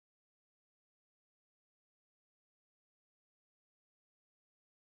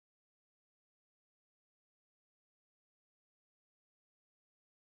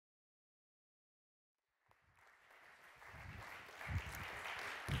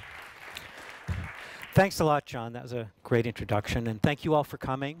Thanks a lot, John. That was a great introduction, and thank you all for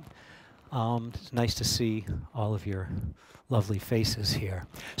coming. It's nice to see all of your lovely faces here.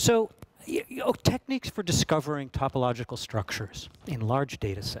 So, techniques for discovering topological structures in large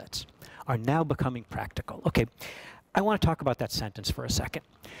data sets are now becoming practical. Okay, I want to talk about that sentence for a second,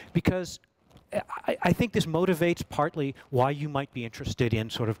 because I think this motivates partly why you might be interested in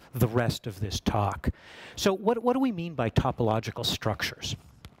sort of the rest of this talk. So what do we mean by topological structures?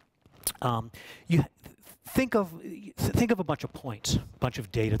 You think of a bunch of points, a bunch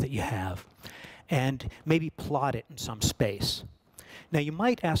of data that you have, and maybe plot it in some space. Now you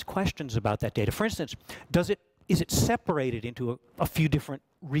might ask questions about that data. For instance, is it separated into a few different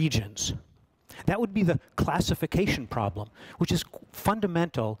regions? That would be the classification problem, which is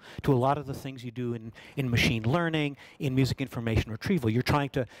fundamental to a lot of the things you do in machine learning, in music information retrieval. You're trying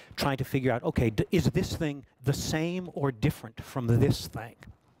to figure out, okay, is this thing the same or different from this thing?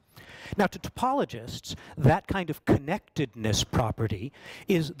 Now, to topologists, that kind of connectedness property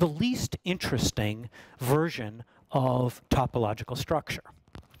is the least interesting version of topological structure.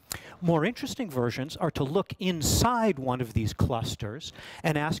 More interesting versions are to look inside one of these clusters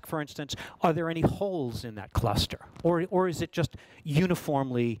and ask, for instance, are there any holes in that cluster? Or is it just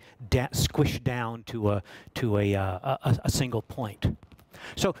uniformly squished down to a single point?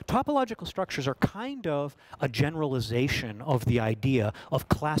 So topological structures are kind of a generalization of the idea of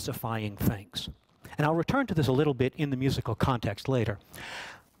classifying things. And I'll return to this a little bit in the musical context later.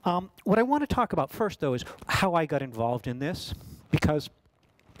 What I want to talk about first, though, is how I got involved in this, because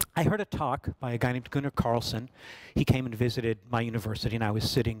I heard a talk by a guy named Gunnar Carlson. He came and visited my university, and I was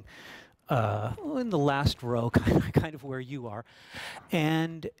sitting in the last row, kind of where you are.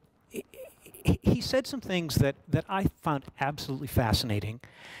 And he said some things that I found absolutely fascinating.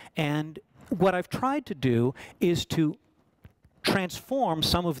 And what I've tried to do is to transform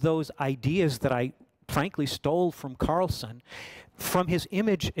some of those ideas that I frankly stole from Carlson, from his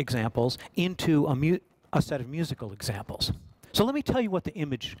image examples, into a set of musical examples. So let me tell you what the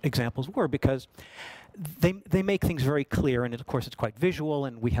image examples were, because they make things very clear, and of course it's quite visual,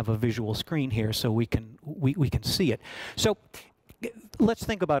 and we have a visual screen here so we can see it. So let's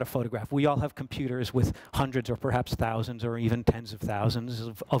think about a photograph. We all have computers with hundreds or perhaps thousands or even tens of thousands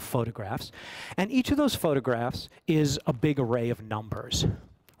of photographs, and each of those photographs is a big array of numbers.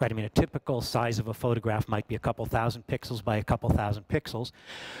 Right? I mean, a typical size of a photograph might be a couple thousand pixels by a couple thousand pixels.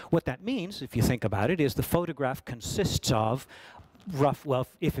 What that means, if you think about it, is the photograph consists of well,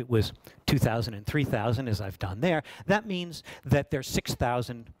 if it was 2,000 and 3,000, as I've done there, that means that there's 6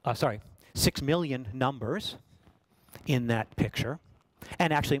 million numbers in that picture.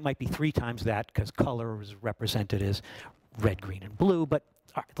 And actually, it might be 3 times that, because color is represented as red, green, and blue. But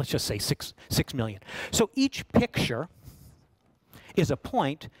all right, let's just say 6 million. So each picture is a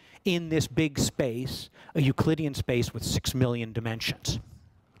point in this big space, a Euclidean space with 6 million dimensions.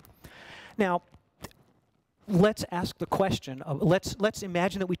 Now, let's ask the question of, let's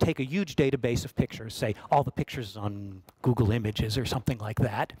imagine that we take a huge database of pictures, say all the pictures on Google Images or something like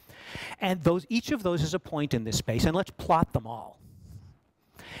that, and each of those is a point in this space, and let's plot them all.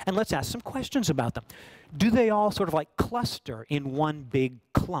 And let's ask some questions about them. Do they all sort of like cluster in one big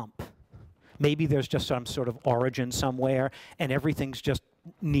clump? Maybe there's just some sort of origin somewhere, and everything's just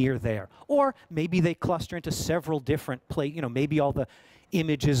near there. Or maybe they cluster into several different places. You know, maybe all the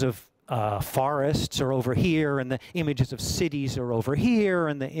images of forests are over here, and the images of cities are over here,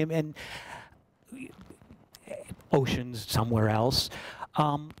 and oceans somewhere else.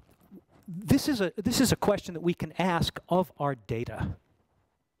 This is a question that we can ask of our data.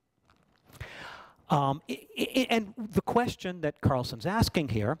 And the question that Carlson's asking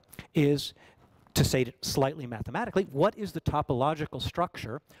here is, to say it slightly mathematically, what is the topological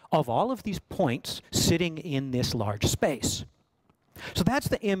structure of all of these points sitting in this large space? So that's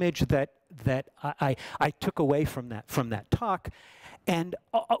the image that I took away from that talk. And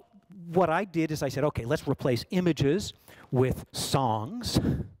what I did is I said, okay, let's replace images with songs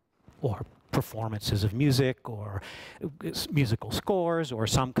or performances of music or musical scores or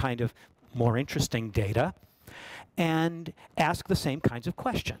some kind of more interesting data, and ask the same kinds of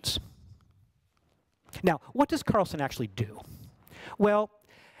questions. Now, what does Carlson actually do? Well,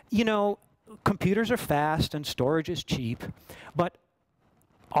 you know, computers are fast and storage is cheap, but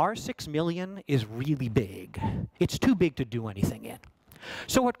our 6 million is really big. It's too big to do anything in.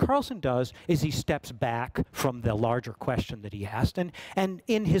 So what Carlson does is he steps back from the larger question that he asked, and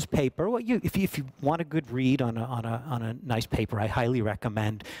in his paper, well, if you want a good read on a nice paper, I highly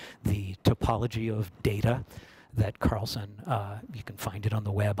recommend the Topology of Data that Carlson, you can find it on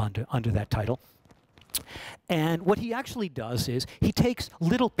the web under that title. And what he actually does is he takes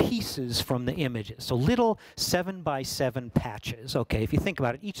little pieces from the images, so little 7 by 7 patches. Okay, if you think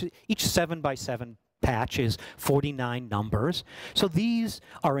about it, each 7 by 7 patch is 49 numbers. So these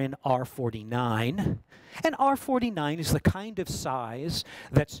are in R49, and R49 is the kind of size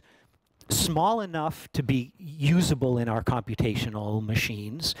that's small enough to be usable in our computational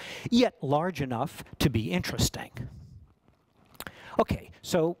machines, yet large enough to be interesting. Okay,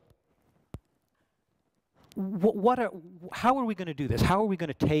 so how are we going to do this? How are we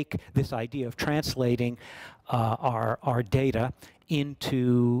going to take this idea of translating our data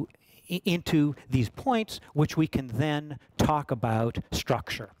into these points, which we can then talk about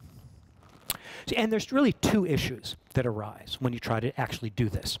structure? And there's really two issues that arise when you try to actually do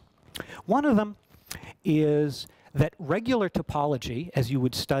this. One of them is that regular topology, as you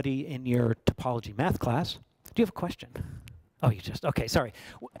would study in your topology math class. Do you have a question? Oh, you just, okay, sorry.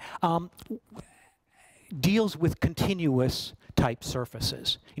 Deals with continuous type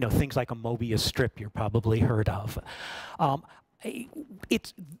surfaces. You know, things like a Mobius strip you're probably heard of.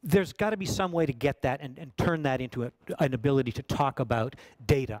 There's got to be some way to get that and turn that into an ability to talk about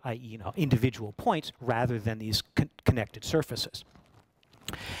data, i.e., you know, individual points, rather than these connected surfaces.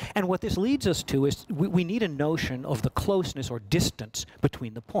 And what this leads us to is we need a notion of the closeness or distance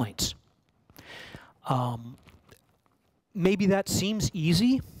between the points. Maybe that seems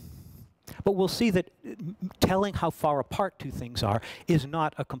easy, but we'll see that telling how far apart two things are is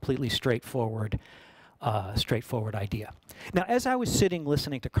not a completely straightforward idea. Now, as I was sitting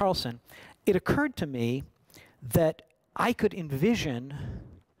listening to Carlson, it occurred to me that I could envision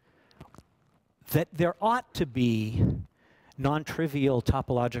that there ought to be non-trivial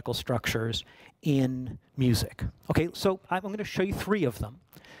topological structures in music. Okay, so I'm going to show you three of them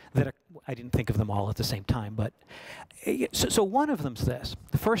that are, I didn't think of them all at the same time, but so one of them's this.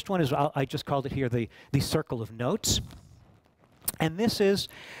 The first one is, I just called it here the circle of notes. And this is,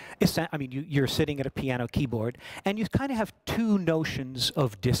 I mean, you're sitting at a piano keyboard, and you kind of have two notions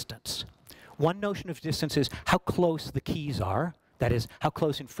of distance. One notion of distance is how close the keys are. That is, how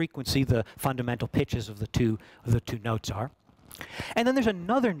close in frequency the fundamental pitches of the two notes are. And then there's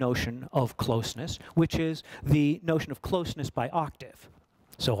another notion of closeness, which is the notion of closeness by octave.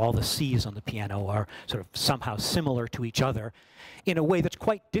 So all the C's on the piano are sort of somehow similar to each other in a way that's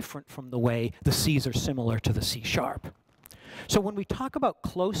quite different from the way the C's are similar to the C sharp. So when we talk about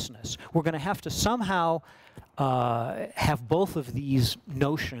closeness, we're going to have to somehow have both of these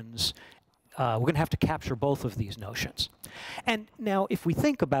notions. We're going to have to capture both of these notions. And now if we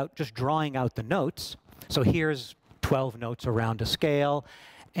think about just drawing out the notes, so here's 12 notes around a scale,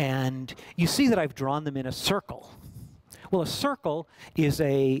 and you see that I've drawn them in a circle. Well, a circle is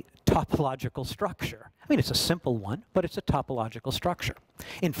a topological structure. I mean, it's a simple one, but it's a topological structure.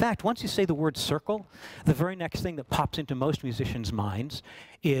 In fact, once you say the word circle, the very next thing that pops into most musicians' minds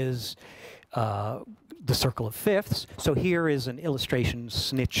is the circle of fifths. So here is an illustration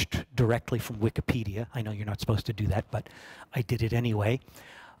snitched directly from Wikipedia. I know you're not supposed to do that, but I did it anyway.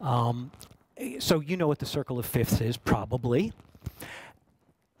 So you know what the circle of fifths is, probably.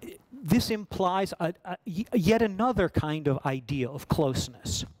 This implies yet another kind of idea of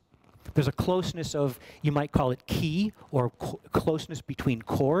closeness. There's a closeness of, you might call it key, or closeness between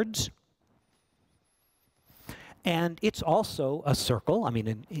chords. And it's also a circle, I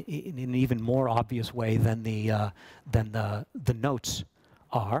mean, in an even more obvious way than the notes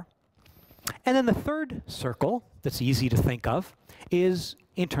are. And then the third circle that's easy to think of is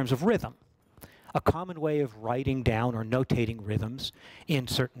in terms of rhythm. A common way of writing down or notating rhythms in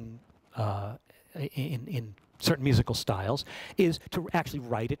certain certain musical styles is to actually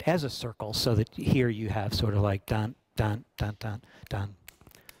write it as a circle, so that here you have sort of like dun, dun, dun, dun, dun.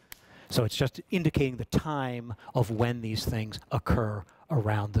 So it's just indicating the time of when these things occur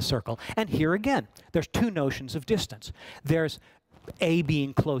around the circle. And here again, there's two notions of distance. There's A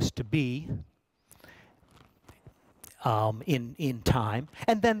being close to B in time,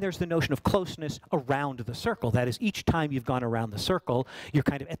 and then there's the notion of closeness around the circle. That is, each time you've gone around the circle, you're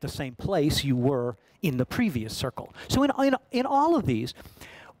kind of at the same place you were in the previous circle. So in all of these,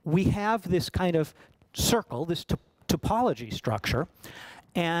 we have this kind of circle, this topology structure,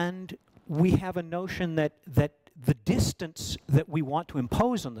 and we have a notion that the distance that we want to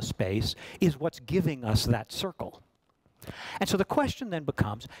impose on the space is what's giving us that circle. And so the question then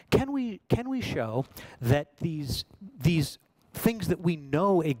becomes, can we show that these things that we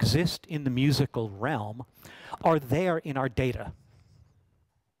know exist in the musical realm are there in our data?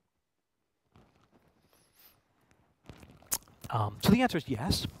 So the answer is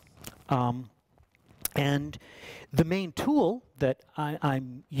yes. And the main tool that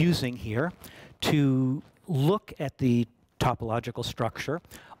I'm using here to look at the topological structure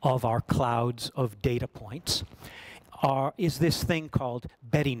of our clouds of data points is this thing called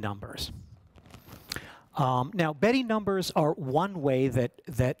Betti numbers. Now, Betti numbers are one way that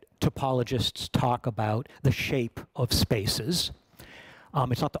topologists talk about the shape of spaces.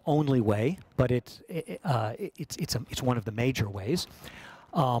 It's not the only way, but it's one of the major ways.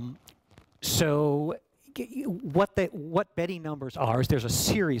 So what Betti numbers are is there's a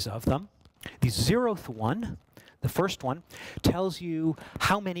series of them. The 0th one, the first one, tells you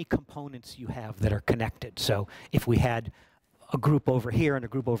how many components you have that are connected. So if we had a group over here and a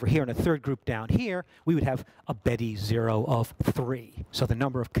group over here and a third group down here, we would have a Betti 0 of 3. So the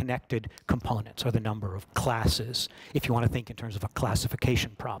number of connected components, or the number of classes, if you want to think in terms of a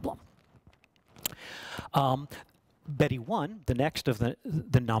classification problem. Betti 1, the next of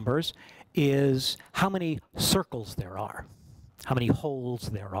the numbers, is how many circles there are, how many holes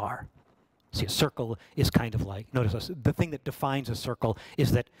there are. See, a circle is kind of like, notice this, the thing that defines a circle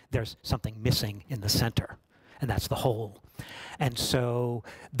is that there's something missing in the center, and that's the hole. And so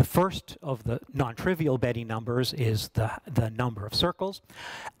the first of the non-trivial Betti numbers is the number of circles,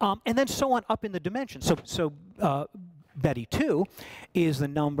 and then so on up in the dimension. So Betti 2 is the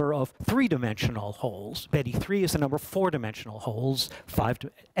number of 3-dimensional holes. Betti 3 is the number of 4-dimensional holes,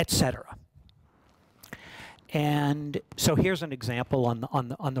 etc. And so here's an example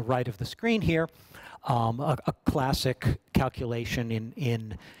on the right of the screen here, a classic calculation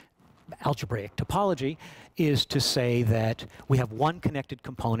in algebraic topology is to say that we have one connected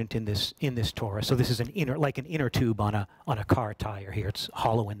component in this torus. So this is like an inner tube on a car tire here. It's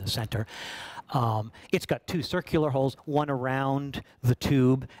hollow in the center. It's got 2 circular holes, one around the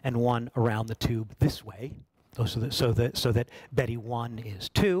tube and one around the tube this way. So that Betti 1 is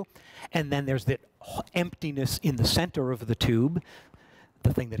 2, and then there's that emptiness in the center of the tube,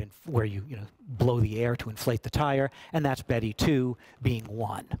 the thing that where you blow the air to inflate the tire, and that's Betti 2 being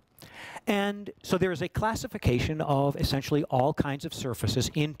 1. And so there is a classification of essentially all kinds of surfaces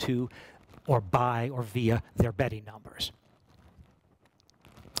into, or by, or via their Betti numbers.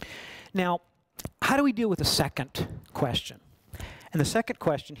 Now, how do we deal with the second question? And the second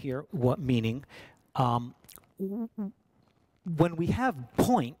question here, meaning, when we have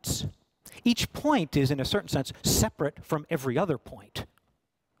points, each point is, in a certain sense, separate from every other point.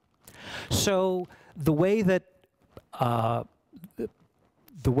 So the way that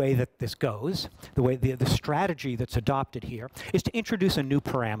this goes, the strategy that's adopted here is to introduce a new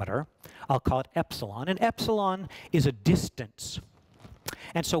parameter. I'll call it epsilon, and epsilon is a distance.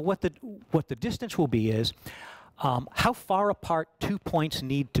 And so what the distance will be is how far apart 2 points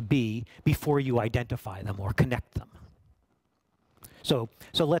need to be before you identify them or connect them. So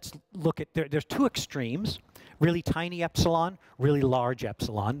let's look at, there's 2 extremes, really tiny epsilon, really large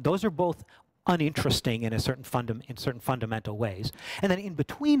epsilon. Those are both uninteresting in certain fundamental ways. And then in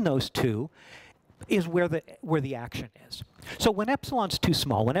between those two is where the action is. So when epsilon's too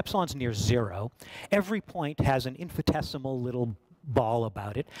small, when epsilon's near 0, every point has an infinitesimal little ball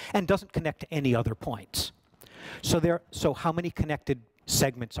about it and doesn't connect to any other points. So how many connected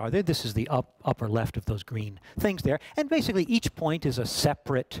segments are there? This is the upper left of those green things there. And basically each point is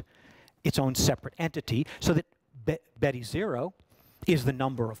its own separate entity, so that Betti 0 is the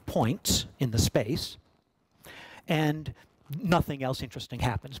number of points in the space, and nothing else interesting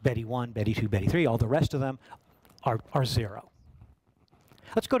happens. Betti 1, Betti 2, Betti 3, all the rest of them are 0.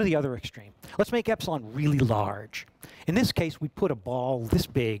 Let's go to the other extreme. Let's make epsilon really large. In this case, we put a ball this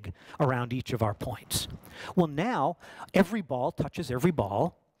big around each of our points. Well, now, every ball touches every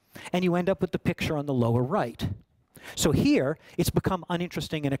ball, and you end up with the picture on the lower right. So here, it's become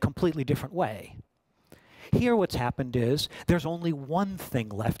uninteresting in a completely different way. Here, what's happened is there's only one thing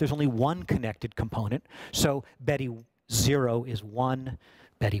left. There's only one connected component. So Betti 0 is 1,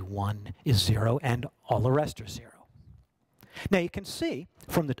 Betti 1 is 0, and all the rest are 0. Now, you can see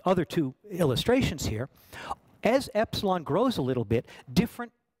from the other 2 illustrations here, as epsilon grows a little bit,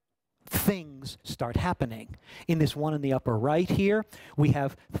 different things start happening. In this one in the upper right here, we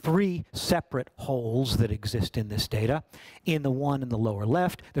have 3 separate holes that exist in this data. In the one in the lower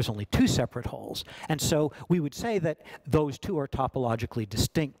left, there's only 2 separate holes. And so we would say that those 2 are topologically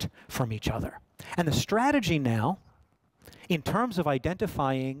distinct from each other. And the strategy now, in terms of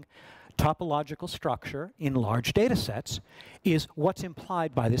identifying topological structure in large data sets, is what's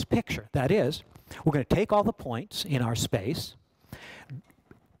implied by this picture. That is, we're going to take all the points in our space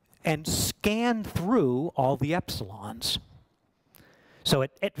and scan through all the epsilons. So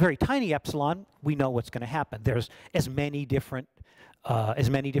at very tiny epsilon, we know what's going to happen. There's as many different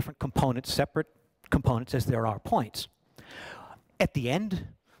components, separate components, as there are points. At the end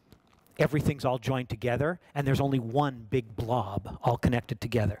everything's all joined together, and there's only one big blob all connected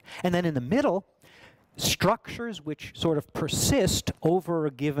together. And then in the middle, structures which sort of persist over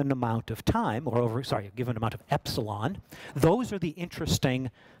a given amount of time, or over, sorry, a given amount of epsilon, those are the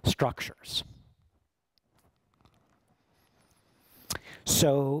interesting structures.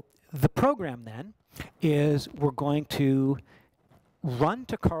 So the program then is we're going to run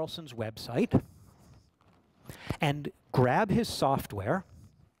to Carlson's website and grab his software.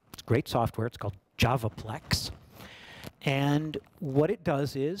 It's great software. It's called Javaplex. And what it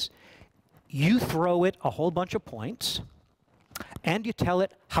does is you throw it a whole bunch of points, and you tell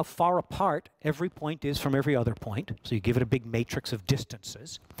it how far apart every point is from every other point. So you give it a big matrix of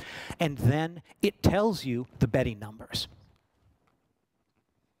distances. And then it tells you the Betti numbers.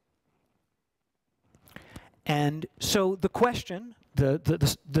 And so the question,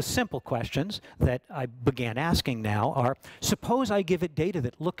 the simple questions that I began asking now are, suppose I give it data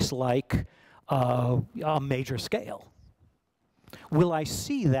that looks like a major scale. Will I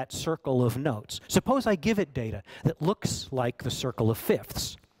see that circle of notes? Suppose I give it data that looks like the circle of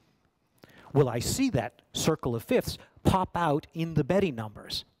fifths. Will I see that circle of fifths pop out in the Betti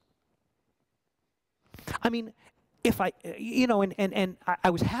numbers? I mean, if I, you know, and I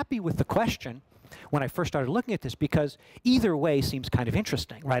was happy with the question when I first started looking at this, because either way seems kind of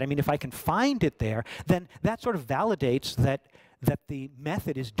interesting, right? I mean, if I can find it there, then that sort of validates that the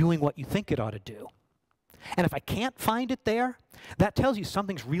method is doing what you think it ought to do. And if I can't find it there, that tells you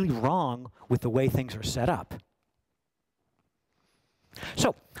something's really wrong with the way things are set up.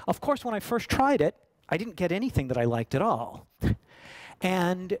 So, of course, when I first tried it, I didn't get anything that I liked at all.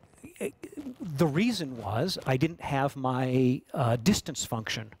 And the reason was I didn't have my distance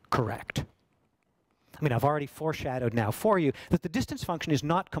function correct. I mean, I've already foreshadowed now for you that the distance function is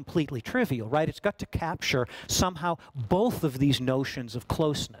not completely trivial, right? It's got to capture somehow both of these notions of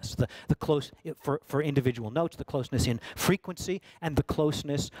closeness, the close for individual notes, the closeness in frequency and the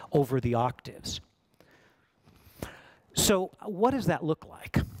closeness over the octaves. So what does that look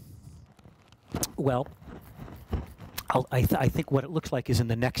like? Well, I think what it looks like is in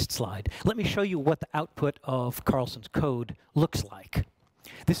the next slide. Let me show you what the output of Carlson's code looks like.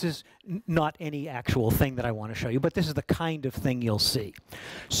 This is not any actual thing that I want to show you, but this is the kind of thing you'll see.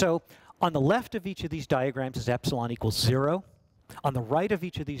 So on the left of each of these diagrams is epsilon equals 0. On the right of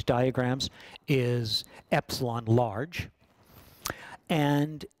each of these diagrams is epsilon large.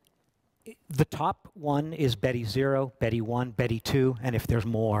 And the top one is Betti 0, Betti 1, Betti 2, and if there's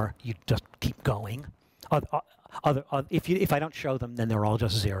more, you just keep going. If I don't show them, then they're all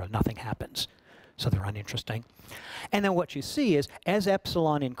just 0. Nothing happens. So they're uninteresting. And then what you see is, as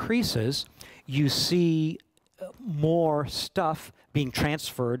epsilon increases, you see more stuff being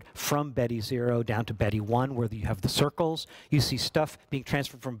transferred from Betti 0 down to Betti 1, where you have the circles. You see stuff being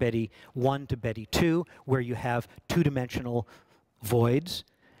transferred from Betti 1 to Betti 2, where you have two-dimensional voids.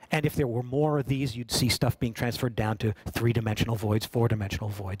 And if there were more of these, you'd see stuff being transferred down to three-dimensional voids, four-dimensional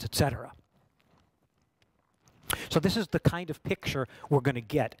voids, etc. So this is the kind of picture we're going to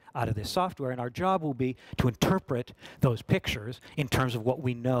get out of this software, and our job will be to interpret those pictures in terms of what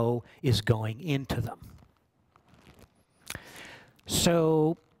we know is going into them.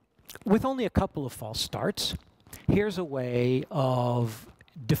 So with only a couple of false starts, here's a way of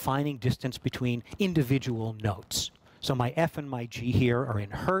defining distance between individual notes. So my F and my G here are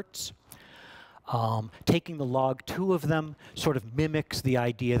in hertz. Taking the log 2 of them sort of mimics the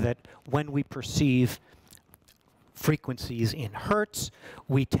idea that when we perceive frequencies in hertz,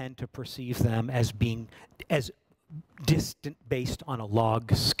 we tend to perceive them as being as distant based on a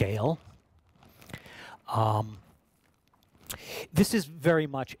log scale. This is very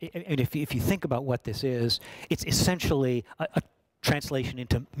much, and if you think about what this is, it's essentially a translation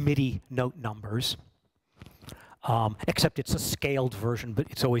into MIDI note numbers, except it's a scaled version, but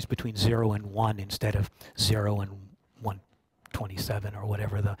it's always between 0 and 1 instead of 0 and 127 or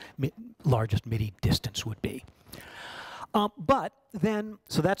whatever the largest MIDI distance would be. But then,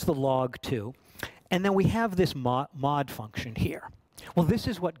 so that's the log 2. And then we have this mod function here. Well, this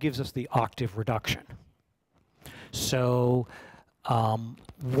is what gives us the octave reduction. So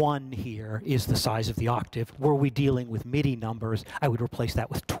 1 here is the size of the octave. Were we dealing with MIDI numbers, I would replace that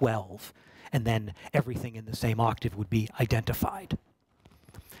with 12. And then everything in the same octave would be identified.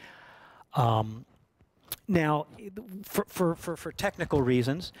 Now, for technical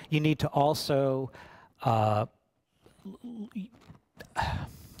reasons, you need to also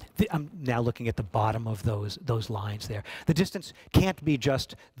I'm now looking at the bottom of those lines there. The distance can't be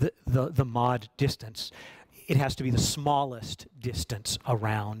just the mod distance. It has to be the smallest distance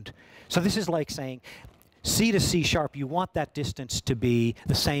around. So this is like saying C to C sharp, you want that distance to be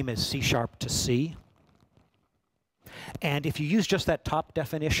the same as C sharp to C. And if you use just that top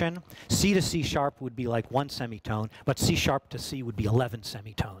definition, C to C sharp would be like 1 semitone, but C sharp to C would be 11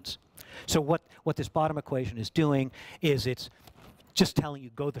 semitones. So what this bottom equation is doing is it's just telling you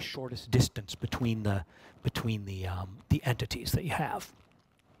go the shortest distance between the entities that you have.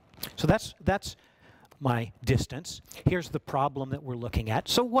 So that's my distance. Here's the problem that we're looking at.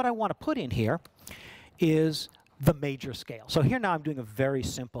 So what I want to put in here is the major scale. So here now I'm doing a very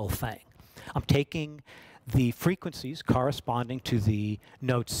simple thing. I'm taking the frequencies corresponding to the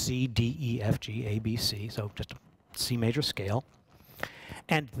notes C, D, E, F, G, A, B, C, so just a C major scale.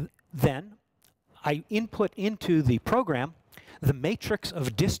 And then I input into the program the matrix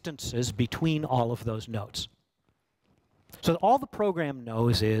of distances between all of those notes. So all the program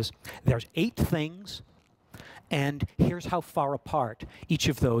knows is there's 8 things, and here's how far apart each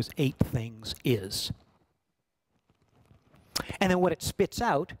of those 8 things is. And then what it spits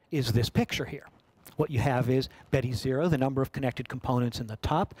out is this picture here. What you have is Betty 0, the number of connected components in the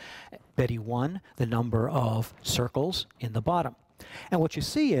top, Betty 1, the number of circles in the bottom. And what you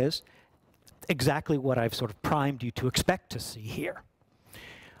see is exactly what I've sort of primed you to expect to see here.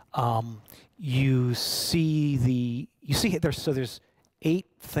 You see there's 8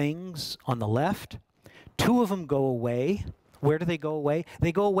 things on the left. 2 of them go away. Where do they go away?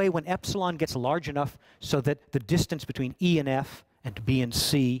 They go away when epsilon gets large enough so that the distance between E and F and B and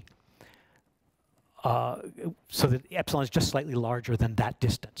C, so that epsilon is just slightly larger than that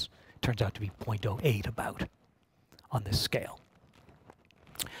distance. It turns out to be 0.08 about on this scale.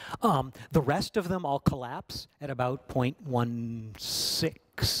 The rest of them all collapse at about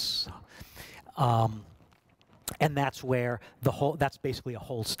 0.16. And that's where that's basically a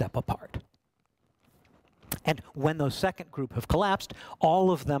whole step apart. And when those second group have collapsed, all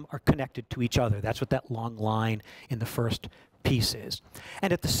of them are connected to each other. That's what that long line in the first piece is.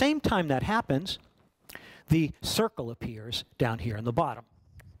 And at the same time that happens, the circle appears down here in the bottom.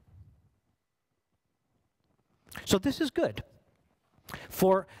 So this is good.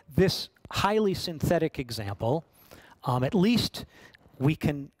 For this highly synthetic example, at least we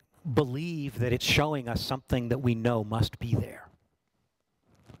can believe that it's showing us something that we know must be there.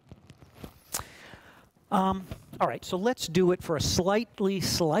 All right, so let's do it for a slightly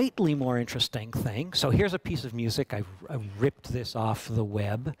more interesting thing. So here's a piece of music. I've ripped this off the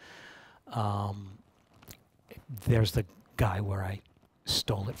web. There's the guy where I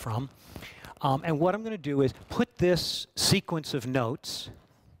stole it from. And what I'm going to do is put this sequence of notes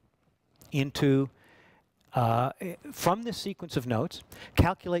into, from this sequence of notes,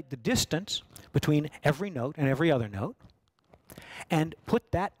 calculate the distance between every note and every other note, and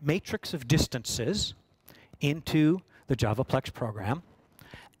put that matrix of distances into the JavaPlex program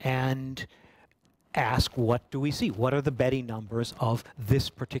and ask, what do we see? What are the Betty numbers of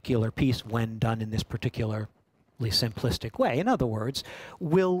this particular piece when done in this particularly simplistic way? In other words,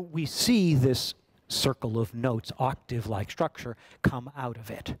 will we see this circle of notes, octave-like structure, come out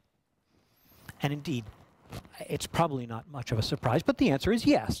of it? And indeed, it's probably not much of a surprise, but the answer is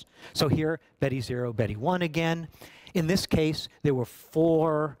yes. So here, Betty 0, Betty 1 again. In this case, there were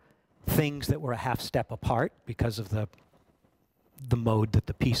 4 things that were a half step apart because of the mode that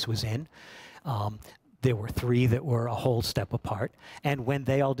the piece was in. There were 3 that were a whole step apart. And when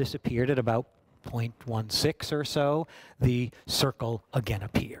they all disappeared at about 0.16 or so, the circle again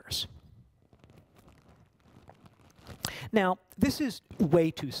appears. Now, this is way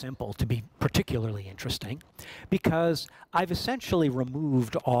too simple to be particularly interesting because I've essentially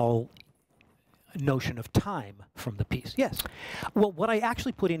removed all notion of time from the piece. Yes. Well, what I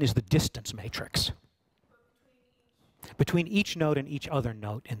actually put in is the distance matrix between each note and each other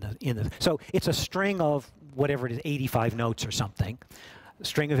note in the so it's a string of whatever it is, 85 notes or something. A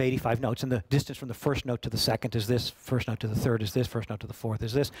string of 85 notes, and the distance from the first note to the second is this, first note to the third is this, first note to the fourth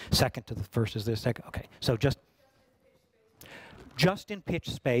is this, second to the first is this, second. Okay. So just in pitch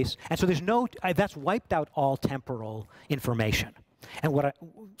space, and so there's no that's wiped out all temporal information. And what I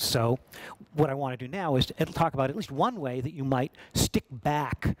want to do now is to talk about at least one way that you might stick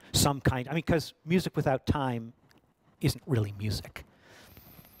back some kind, I mean, because music without time isn't really music.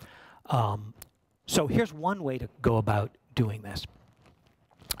 So here's one way to go about doing this.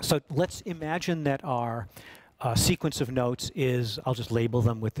 So let's imagine that our sequence of notes is, I'll just label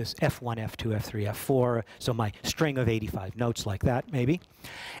them with this F1, F2, F3, F4, so my string of 85 notes like that, maybe.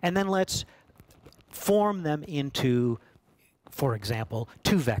 And then let's form them into, for example,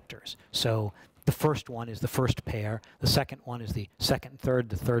 2 vectors. So the first one is the first pair, the second one is the second and third,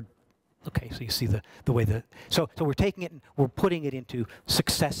 the third. Okay, so you see the way so we're taking it and we're putting it into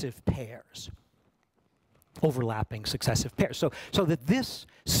successive pairs. overlapping successive pairs. So that this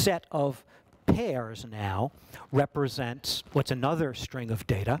set of pairs now represents what's another string of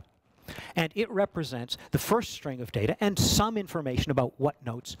data, and it represents the first string of data and some information about what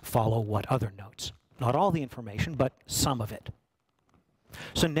notes follow what other notes. Not all the information, but some of it.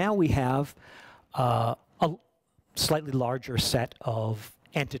 So now we have a slightly larger set of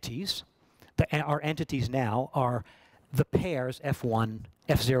entities. Our entities now are the pairs F1,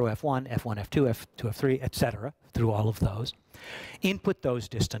 F0, F1, F1, F2, F2, F3, etc., through all of those. Input those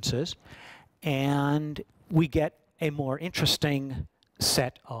distances, and we get a more interesting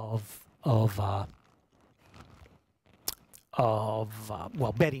set of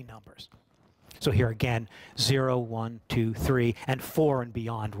Betty numbers. So here again, 0, 1, 2, 3, and 4 and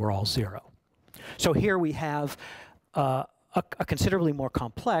beyond were all 0. So here we have a considerably more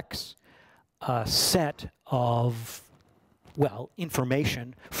complex set of, well,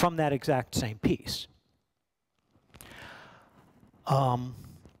 information from that exact same piece.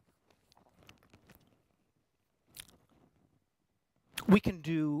 We can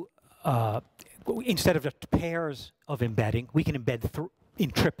do, instead of just pairs of embedding, we can embed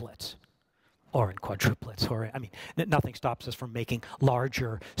in triplets or in quadruplets, or, I mean, nothing stops us from making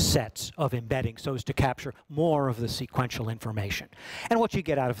larger sets of embedding so as to capture more of the sequential information. And what you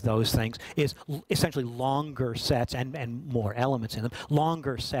get out of those things is essentially longer sets and more elements in them,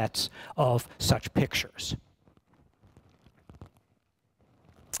 longer sets of such pictures.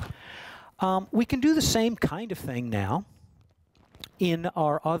 We can do the same kind of thing now in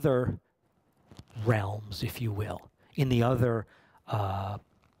our other realms, if you will, in the other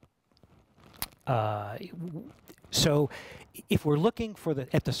so if we're looking for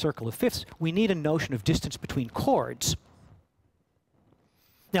at the circle of fifths, we need a notion of distance between chords.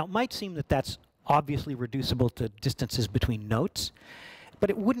 Now, it might seem that that's obviously reducible to distances between notes, but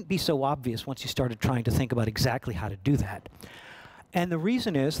it wouldn't be so obvious once you started trying to think about exactly how to do that. And the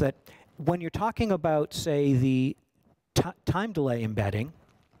reason is that when you're talking about, say, the time delay embedding,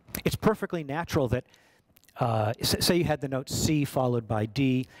 it's perfectly natural that say you had the note C followed by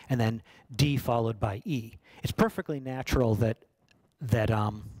D and then D followed by E. It's perfectly natural that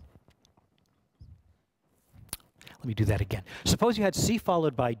let me do that again. Suppose you had C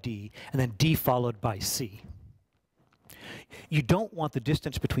followed by D and then D followed by C. You don't want the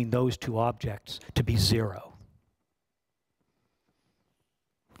distance between those two objects to be 0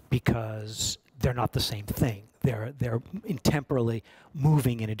 because they're not the same thing. They're temporally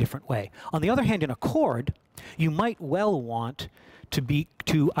moving in a different way. On the other hand, in a chord, you might well want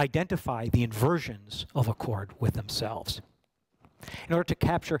to identify the inversions of a chord with themselves. In order to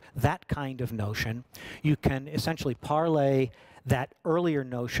capture that kind of notion, you can essentially parlay that earlier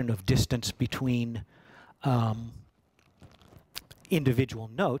notion of distance between individual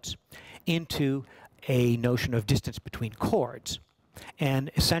notes into a notion of distance between chords. And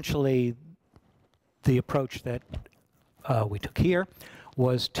essentially, the approach that we took here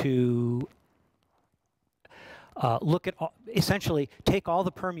was to look at, essentially, take all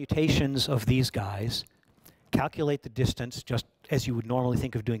the permutations of these guys, calculate the distance just as you would normally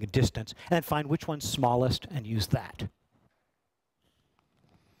think of doing a distance, and then find which one's smallest and use that.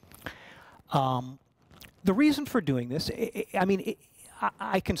 The reason for doing this,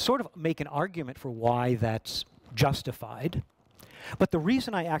 I can sort of make an argument for why that's justified, but the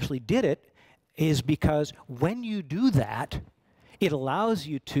reason I actually did it is because when you do that, it allows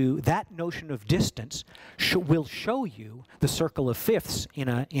you to, that notion of distance will show you the circle of fifths in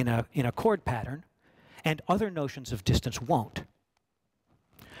a chord pattern, and other notions of distance won't.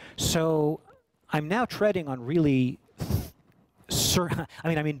 So I'm now treading on really,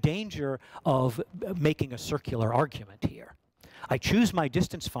 I'm in danger of making a circular argument here. I choose my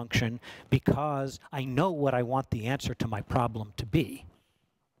distance function because I know what I want the answer to my problem to be.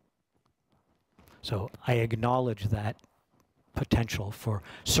 So I acknowledge that potential for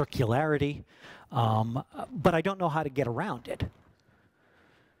circularity, but I don't know how to get around it.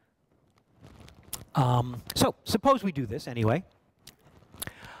 So suppose we do this anyway.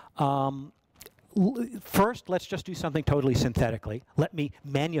 First, let's just do something totally synthetically. Let me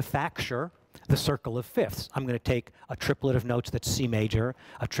manufacture the circle of fifths. I'm going to take a triplet of notes that's C major,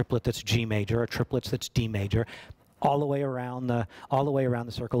 a triplet that's G major, a triplet that's D major, all the way around the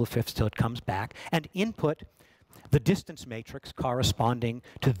circle of fifths till it comes back, and input the distance matrix corresponding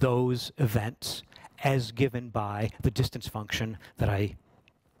to those events as given by the distance function that I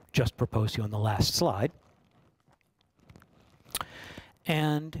just proposed to you on the last slide.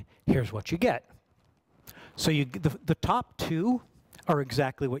 And here's what you get. So the top two are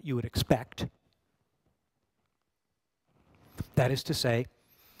exactly what you would expect. That is to say,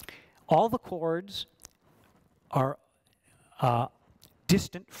 all the chords are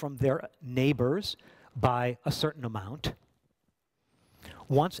distant from their neighbors by a certain amount.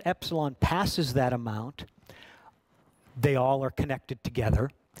 Once epsilon passes that amount, they all are connected together,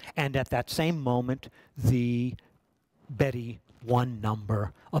 and at that same moment, the Betty 1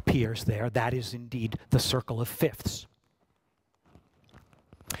 number appears there. That is indeed the circle of fifths.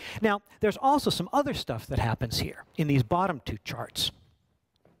 Now, there's also some other stuff that happens here in these bottom two charts.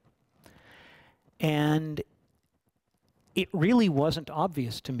 And it really wasn't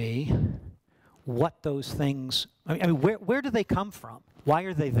obvious to me what those things, I mean, where do they come from? Why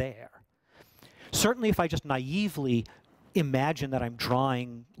are they there? Certainly if I just naively imagine that I'm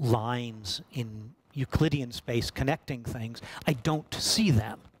drawing lines in Euclidean space connecting things, I don't see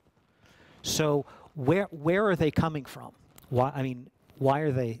them. So where are they coming from? Why, I mean, why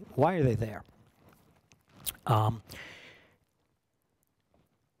are they there? Oh,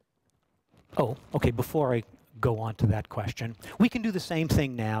 okay, before I go on to that question, we can do the same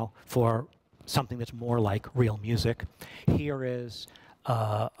thing now for something that's more like real music. Here is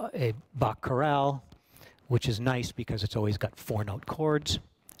a Bach chorale, which is nice because it's always got 4-note chords.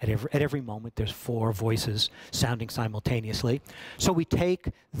 At every moment, there's 4 voices sounding simultaneously. So we take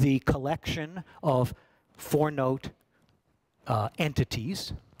the collection of 4-note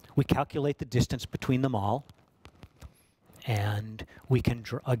entities, we calculate the distance between them all, and we can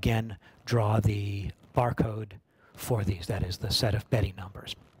again draw the barcode for these, that is the set of Betty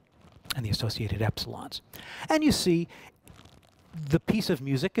numbers and the associated epsilons. And you see the piece of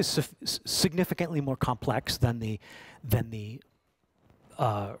music is significantly more complex than the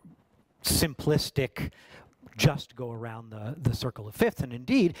simplistic just go around the circle of fifths. And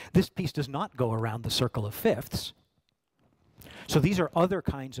indeed, this piece does not go around the circle of fifths. So these are other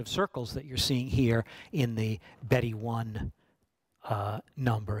kinds of circles that you're seeing here in the Betty 1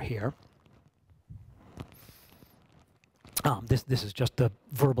 number here. This is just the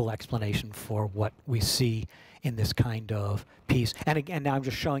verbal explanation for what we see in this kind of piece. And again, now I'm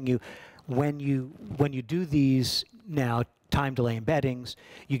just showing you when you do these now time delay embeddings,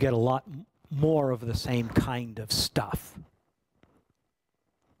 you get a lot more of the same kind of stuff.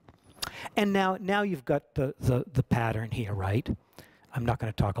 And now you've got the pattern here, right? I'm not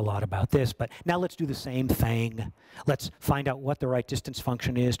going to talk a lot about this, but now let's do the same thing. Let's find out what the right distance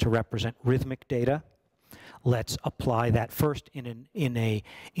function is to represent rhythmic data. Let's apply that first in a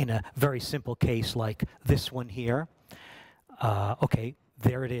very simple case like this one here. Okay,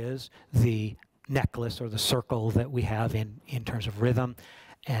 there it is, the necklace or the circle that we have in terms of rhythm,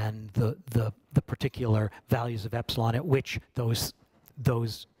 and the particular values of epsilon at which those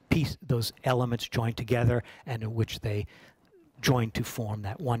elements join together and in which they join to form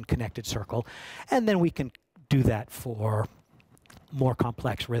that one connected circle. And then we can do that for more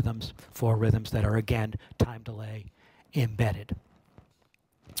complex rhythms, for rhythms that are, again, time delay embedded.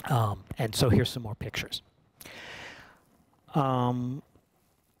 And so here's some more pictures. When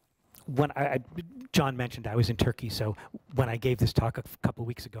John mentioned I was in Turkey, so when I gave this talk a couple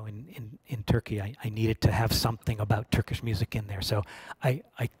weeks ago in Turkey, I needed to have something about Turkish music in there. So I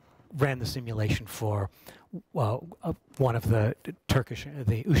ran the simulation for one of the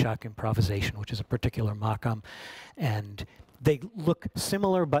Uşak improvisation, which is a particular makam, and they look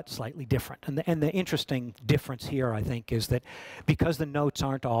similar but slightly different. And the interesting difference here, I think, is that because the notes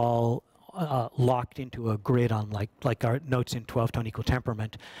aren't all locked into a grid on like our notes in 12-tone equal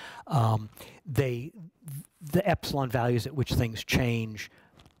temperament, the epsilon values at which things change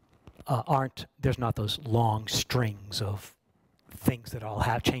there's not those long strings of things that all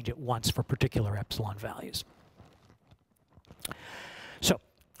change at once for particular epsilon values. So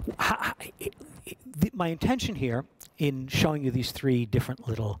my intention here in showing you these 3 different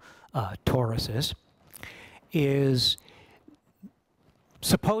little toruses is,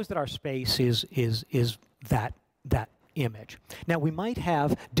 suppose that our space is that image. Now we might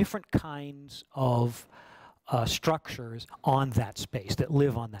have different kinds of structures on that space, that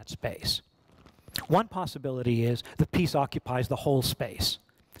live on that space. One possibility is the piece occupies the whole space,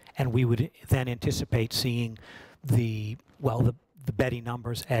 and we would then anticipate seeing the Betty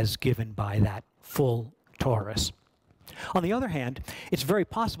numbers as given by that full torus. On the other hand, it's very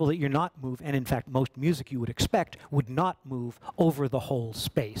possible that you're not moving, and in fact most music you would expect would not move over the whole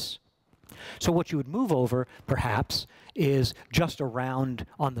space. So what you would move over, perhaps, is just around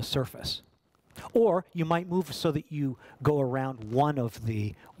on the surface. Or you might move so that you go around one of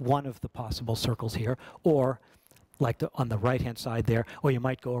the possible circles here, or like on the right-hand side there, or you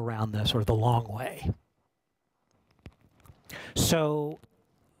might go around the sort of the long way. So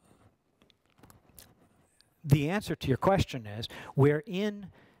the answer to your question is, we're in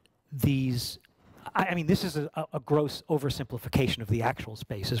these I mean, this is a gross oversimplification of the actual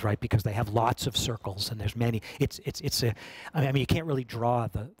spaces, right? Because they have lots of circles and there's many. I mean, you can't really draw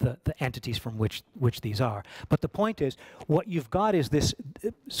the entities from which these are. But the point is, what you've got is this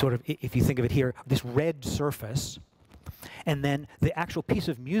sort of, if you think of it here, this red surface, and then the actual piece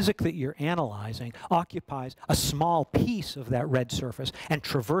of music that you're analyzing occupies a small piece of that red surface and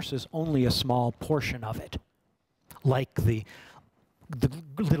traverses only a small portion of it, like the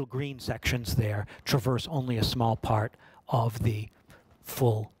little green sections there traverse only a small part of the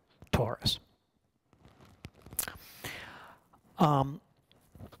full torus. One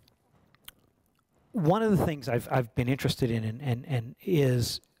of the things I've been interested in and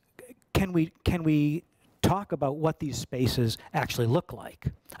is can we talk about what these spaces actually look like?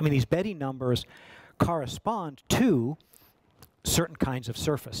 I mean, these Betti numbers correspond to certain kinds of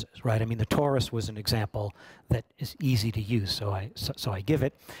surfaces, right? I mean, the torus was an example that is easy to use, so I give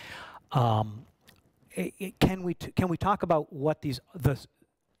it. Can we talk about what the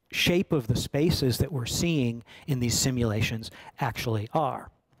shape of the spaces that we're seeing in these simulations actually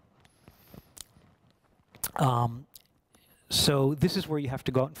are? So this is where you have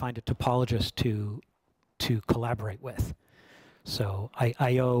to go out and find a topologist to collaborate with. So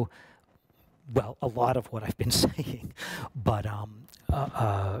I owe, well, a lot of what I've been saying, but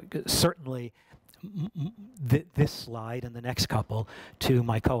certainly this slide and the next couple to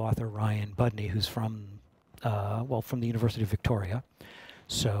my co-author Ryan Budney, who's from the University of Victoria.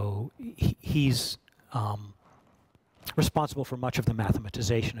 So he's responsible for much of the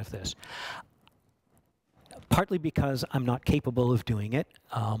mathematization of this. Partly because I'm not capable of doing it.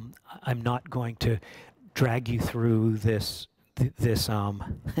 I'm not going to drag you through the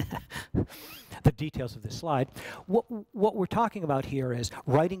details of this slide. What we're talking about here is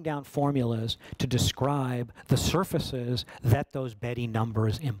writing down formulas to describe the surfaces that those Betti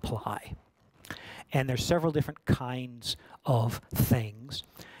numbers imply. And there's several different kinds of things.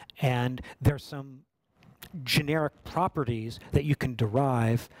 And there's some generic properties that you can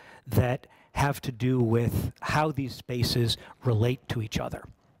derive that have to do with how these spaces relate to each other.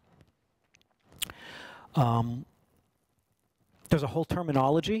 There's a whole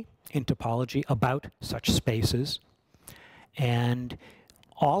terminology in topology about such spaces, and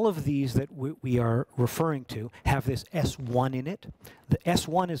all of these that we are referring to have this S1 in it. The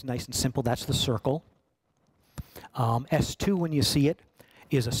S1 is nice and simple, that's the circle. S2, when you see it,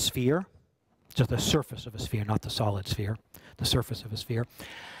 is a sphere, just the surface of a sphere, not the solid sphere, the surface of a sphere.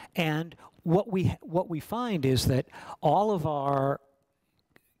 And what we find is that all of our,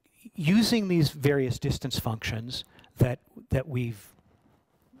 using these various distance functions that we've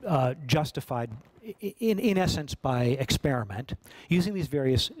justified in essence by experiment, using these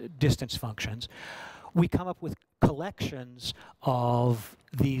various distance functions, we come up with collections of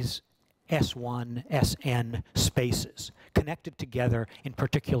these S1, Sn spaces connected together in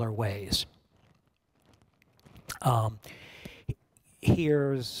particular ways.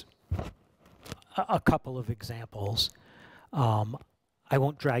 Here's a couple of examples. I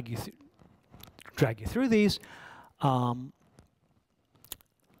won't drag you through these.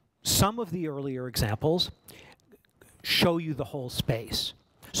 Some of the earlier examples show you the whole space.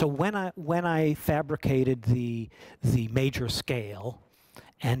 So when I fabricated the major scale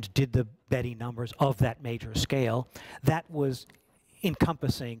and did the Betti numbers of that major scale, that was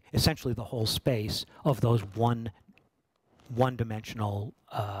encompassing essentially the whole space of those one-dimensional,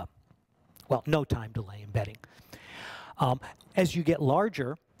 well, no time delay embedding. As you get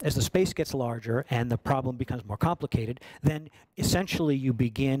larger, as the space gets larger and the problem becomes more complicated, then essentially you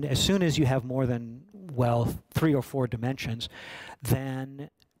begin, as soon as you have more than, well, 3 or 4 dimensions, then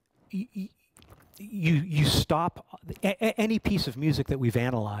you stop, any piece of music that we've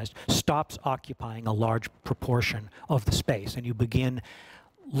analyzed stops occupying a large proportion of the space, and you begin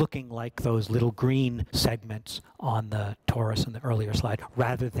looking like those little green segments on the torus in the earlier slide,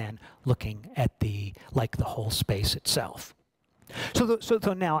 rather than looking at like the whole space itself.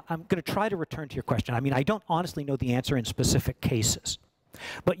 So now I'm going to try to return to your question. I mean, I don't honestly know the answer in specific cases,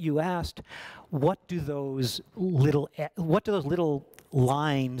 but you asked, what do those little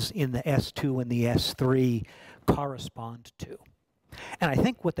lines in the S2 and the S3 correspond to? And I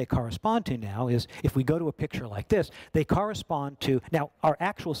think what they correspond to now is, if we go to a picture like this, they correspond to, now our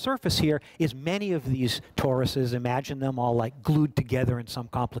actual surface here is many of these toruses, imagine them all like glued together in some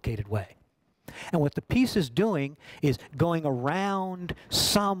complicated way. And what the piece is doing is going around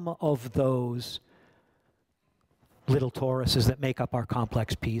some of those little toruses that make up our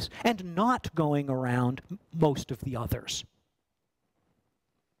complex piece, and not going around most of the others.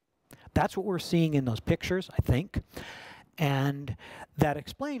 That's what we're seeing in those pictures, I think. And that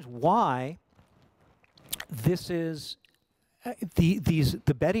explains why this is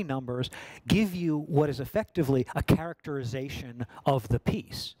the Betty numbers give you what is effectively a characterization of the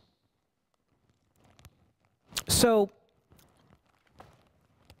piece. So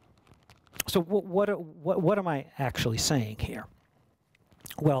what am I actually saying here?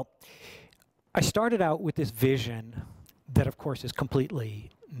 Well, I started out with this vision that, of course, is completely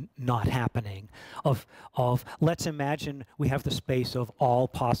not happening, of let's imagine we have the space of all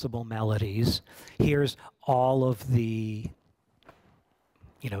possible melodies. Here's all of the,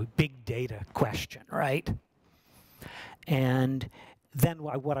 big data question, right? And then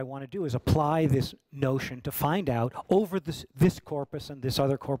what I want to do is apply this notion to find out over this corpus and this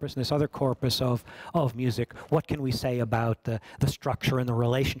other corpus and this other corpus of music, what can we say about the structure and the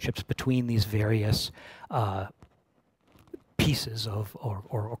relationships between these various pieces of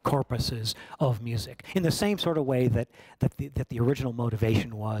or corpuses of music, in the same sort of way that the original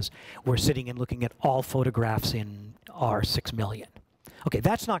motivation was. We're sitting and looking at all photographs in our 6 million. Okay,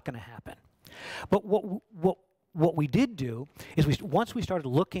 that's not going to happen. But what we did do is once we started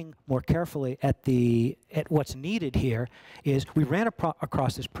looking more carefully at what's needed here, is we ran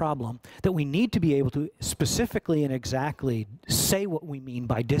across this problem that we need to be able to specifically and exactly say what we mean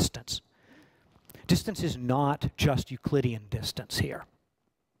by distance. Distance is not just Euclidean distance here.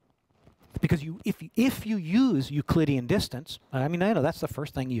 Because if you use Euclidean distance, I know that's the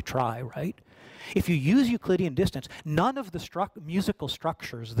first thing you try, right? If you use Euclidean distance, none of the musical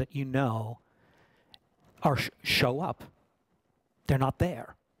structures that you know show up. They're not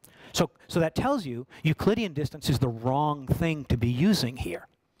there. So that tells you Euclidean distance is the wrong thing to be using here.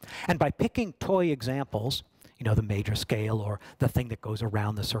 And by picking toy examples, the major scale or the thing that goes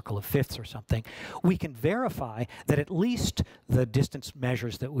around the circle of fifths or something, we can verify that at least the distance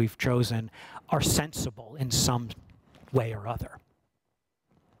measures that we've chosen are sensible in some way or other.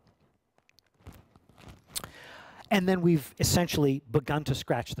 And then we've essentially begun to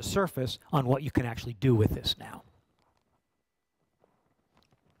scratch the surface on what you can actually do with this now.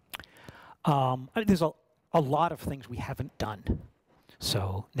 There's a lot of things we haven't done.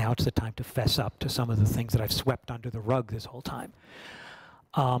 So now it's the time to fess up to some of the things that I've swept under the rug this whole time.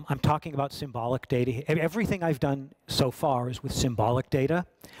 I'm talking about symbolic data. Everything I've done so far is with symbolic data.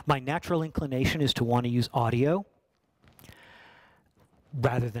 My natural inclination is to want to use audio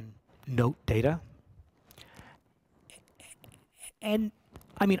rather than note data. And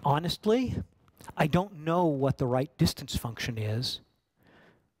honestly, I don't know what the right distance function is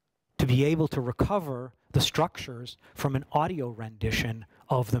to be able to recover the structures from an audio rendition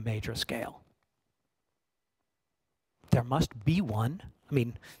of the major scale. There must be one.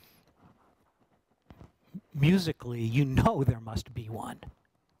 Musically, there must be one.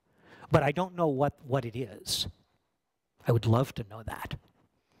 But I don't know what it is. I would love to know that.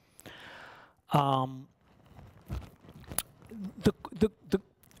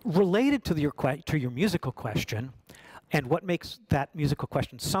 Related to your musical question, and what makes that musical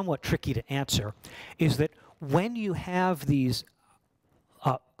question somewhat tricky to answer, is that when you have these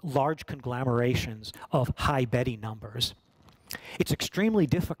large conglomerations of high Betty numbers, it's extremely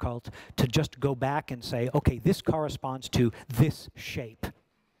difficult to just go back and say, okay, this corresponds to this shape.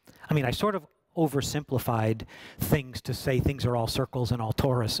 I sort of oversimplified things to say things are all circles and all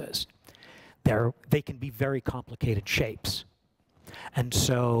toruses. They can be very complicated shapes. And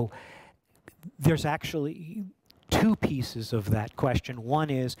so there's actually two pieces of that question. One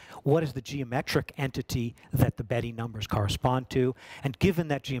is, what is the geometric entity that the Betty numbers correspond to? And given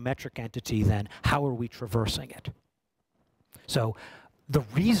that geometric entity, then, how are we traversing it? So the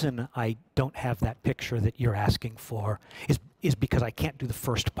reason I don't have that picture that you're asking for is because I can't do the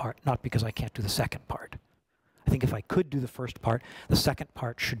first part, not because I can't do the second part. I think if I could do the first part, the second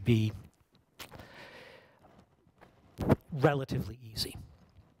part should be relatively easy.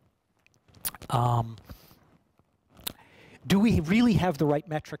 Do we really have the right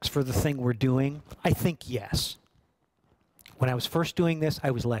metrics for the thing we're doing? I think yes. When I was first doing this,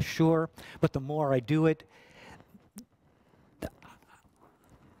 I was less sure, but the more I do it,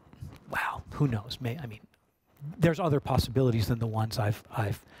 wow, who knows? There's other possibilities than the ones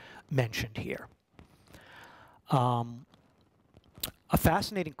I've mentioned here. A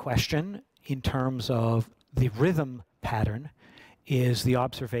fascinating question in terms of the rhythm pattern is the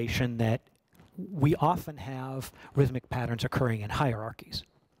observation that we often have rhythmic patterns occurring in hierarchies.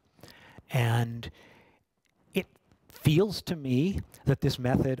 And it feels to me that this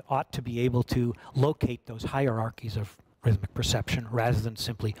method ought to be able to locate those hierarchies of rhythmic perception rather than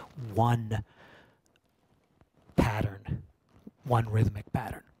simply one pattern, one rhythmic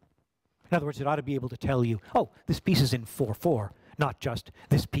pattern. In other words, it ought to be able to tell you, oh, this piece is in 4/4, not just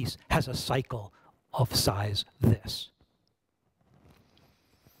this piece has a cycle of size this.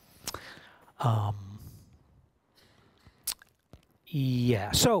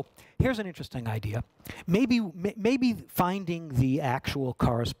 Yeah, so here's an interesting idea. Maybe finding the actual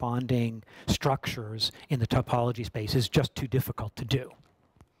corresponding structures in the topology space is just too difficult to do.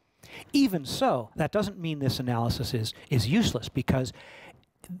 Even so, that doesn't mean this analysis is useless, because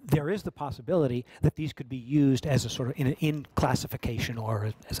there is the possibility that these could be used as a sort of in classification,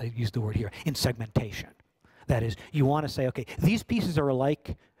 or as I use the word here, in segmentation. That is, you want to say, okay, these pieces are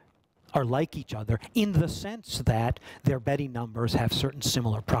like each other in the sense that their Betty numbers have certain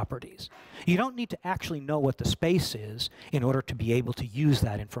similar properties. You don't need to actually know what the space is in order to be able to use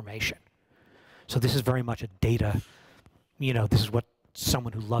that information. So this is very much a data, this is what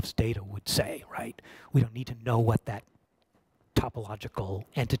someone who loves data would say, right? We don't need to know what that topological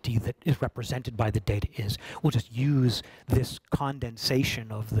entity that is represented by the data is. We'll just use this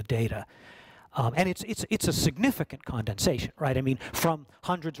condensation of the data. And it's a significant condensation, right? I mean, from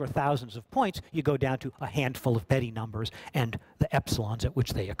hundreds or thousands of points, you go down to a handful of Betty numbers and the epsilons at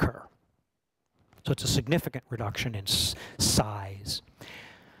which they occur. So it's a significant reduction in size.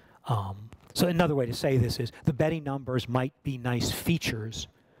 So another way to say this is the Betty numbers might be nice features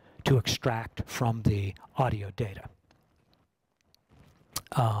to extract from the audio data.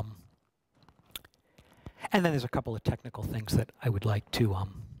 And then there's a couple of technical things that I would like to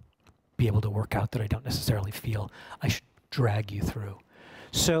be able to work out that I don't necessarily feel I should drag you through.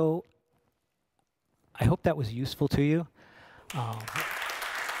 So I hope that was useful to you.